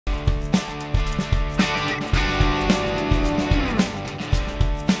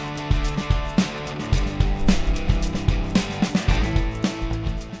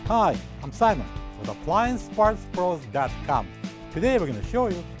Hi, I'm Simon with AppliancePartsPros.com. Today we're going to show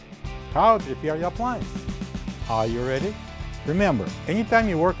you how to repair your appliance. Are you ready? Remember, anytime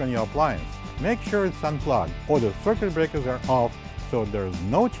you work on your appliance, make sure it's unplugged or the circuit breakers are off so there's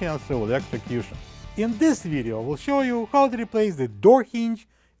no chance of electrocution. In this video, we'll show you how to replace the door hinge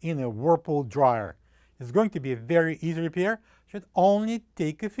in a Whirlpool dryer. It's going to be a very easy repair. Should only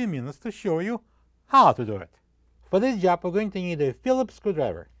take a few minutes to show you how to do it. For this job, we're going to need a Phillips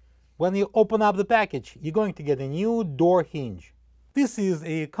screwdriver. When you open up the package, you're going to get a new door hinge. This is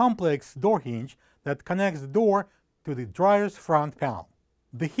a complex door hinge that connects the door to the dryer's front panel.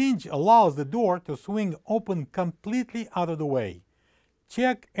 The hinge allows the door to swing open completely out of the way.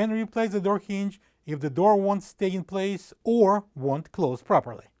 Check and replace the door hinge if the door won't stay in place or won't close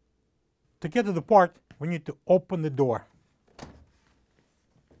properly. To get to the part, we need to open the door.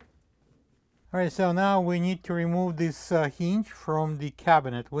 Alright, so now we need to remove this hinge from the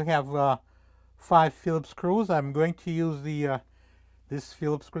cabinet. We have 5 Phillips screws. I'm going to use this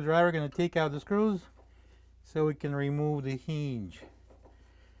Phillips screwdriver. I'm going to take out the screws so we can remove the hinge.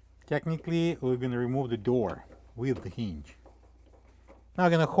 Technically, we're going to remove the door with the hinge. Now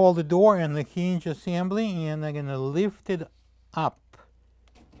I'm going to hold the door and the hinge assembly, and I'm going to lift it up.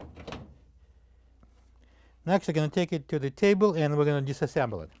 Next, I'm going to take it to the table and we're going to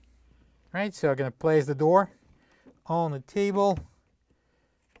disassemble it. Right, so I'm going to place the door on the table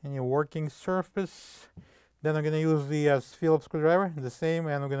in a working surface. Then I'm going to use the Phillips screwdriver, the same,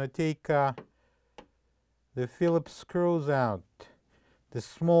 and I'm going to take the Phillips screws out, the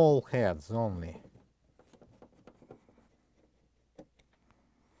small heads only.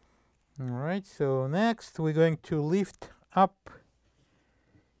 Alright, so next we're going to lift up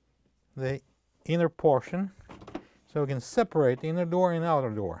the inner portion so we can separate the inner door and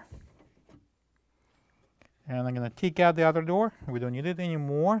outer door. And I'm going to take out the outer door. We don't need it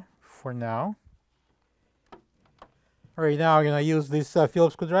anymore for now. Alright, now I'm going to use this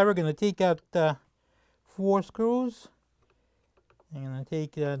Phillips screwdriver. I'm going to take out 4 screws. I'm going to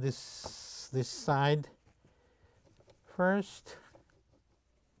take this side first.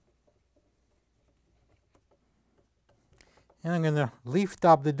 And I'm going to lift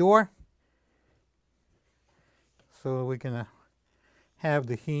up the door so we can have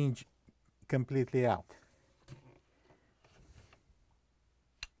the hinge completely out.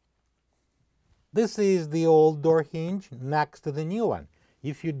 This is the old door hinge next to the new one.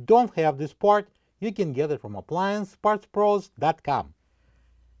 If you don't have this part, you can get it from AppliancePartsPros.com.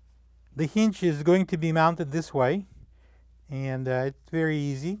 The hinge is going to be mounted this way, and it's very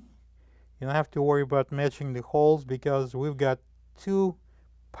easy. You don't have to worry about matching the holes because we've got 2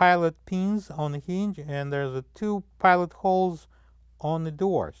 pilot pins on the hinge and there's 2 pilot holes on the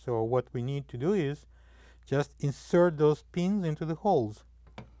door. So what we need to do is just insert those pins into the holes.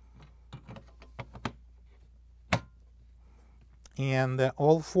 And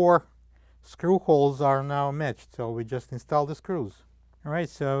all 4 screw holes are now matched, so we just install the screws. Alright,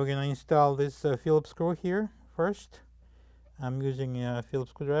 so we're going to install this Phillips screw here first. I'm using a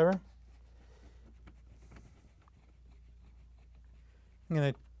Phillips screwdriver. I'm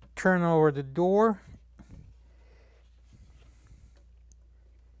going to turn over the door.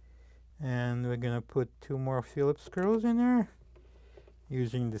 And we're going to put 2 more Phillips screws in there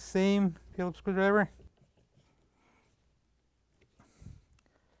using the same Phillips screwdriver.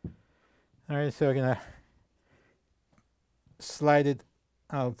 Alright, so we're going to slide it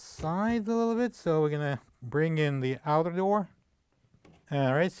outside a little bit. So we're going to bring in the outer door.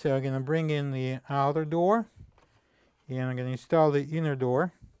 Alright, so we're going to bring in the outer door. And I'm going to install the inner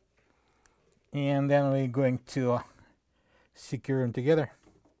door. And then we're going to secure them together.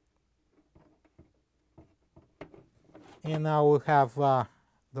 And now we'll have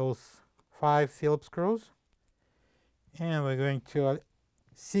those 5 Phillips screws. And we're going to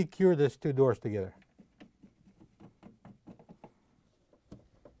secure these 2 doors together.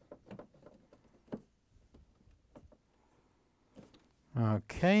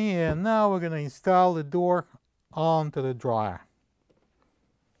 Okay, and now we're going to install the door onto the dryer.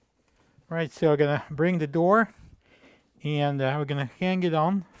 Right, so we're going to bring the door and we're going to hang it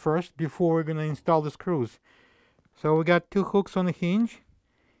on first before we're going to install the screws. So we got 2 hooks on the hinge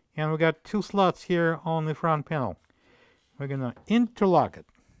and we got 2 slots here on the front panel. We're going to interlock it.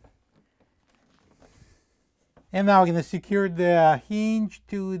 And now we're going to secure the hinge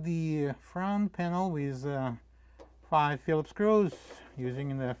to the front panel with 5 Phillips screws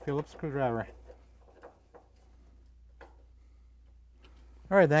using the Phillips screwdriver.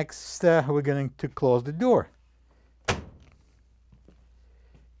 Alright, next we're going to close the door.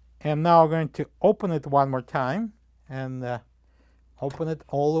 And now we're going to open it one more time and Open it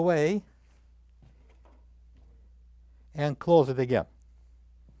all the way and close it again.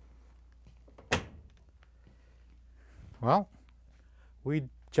 Well, we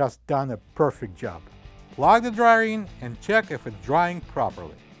just done a perfect job. Plug the dryer in and check if it's drying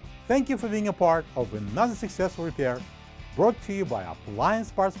properly. Thank you for being a part of another successful repair brought to you by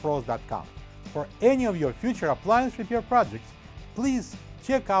AppliancePartsPros.com. For any of your future appliance repair projects, please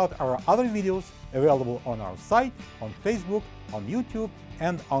check out our other videos available on our site, on Facebook, on YouTube,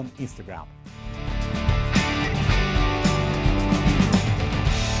 and on Instagram.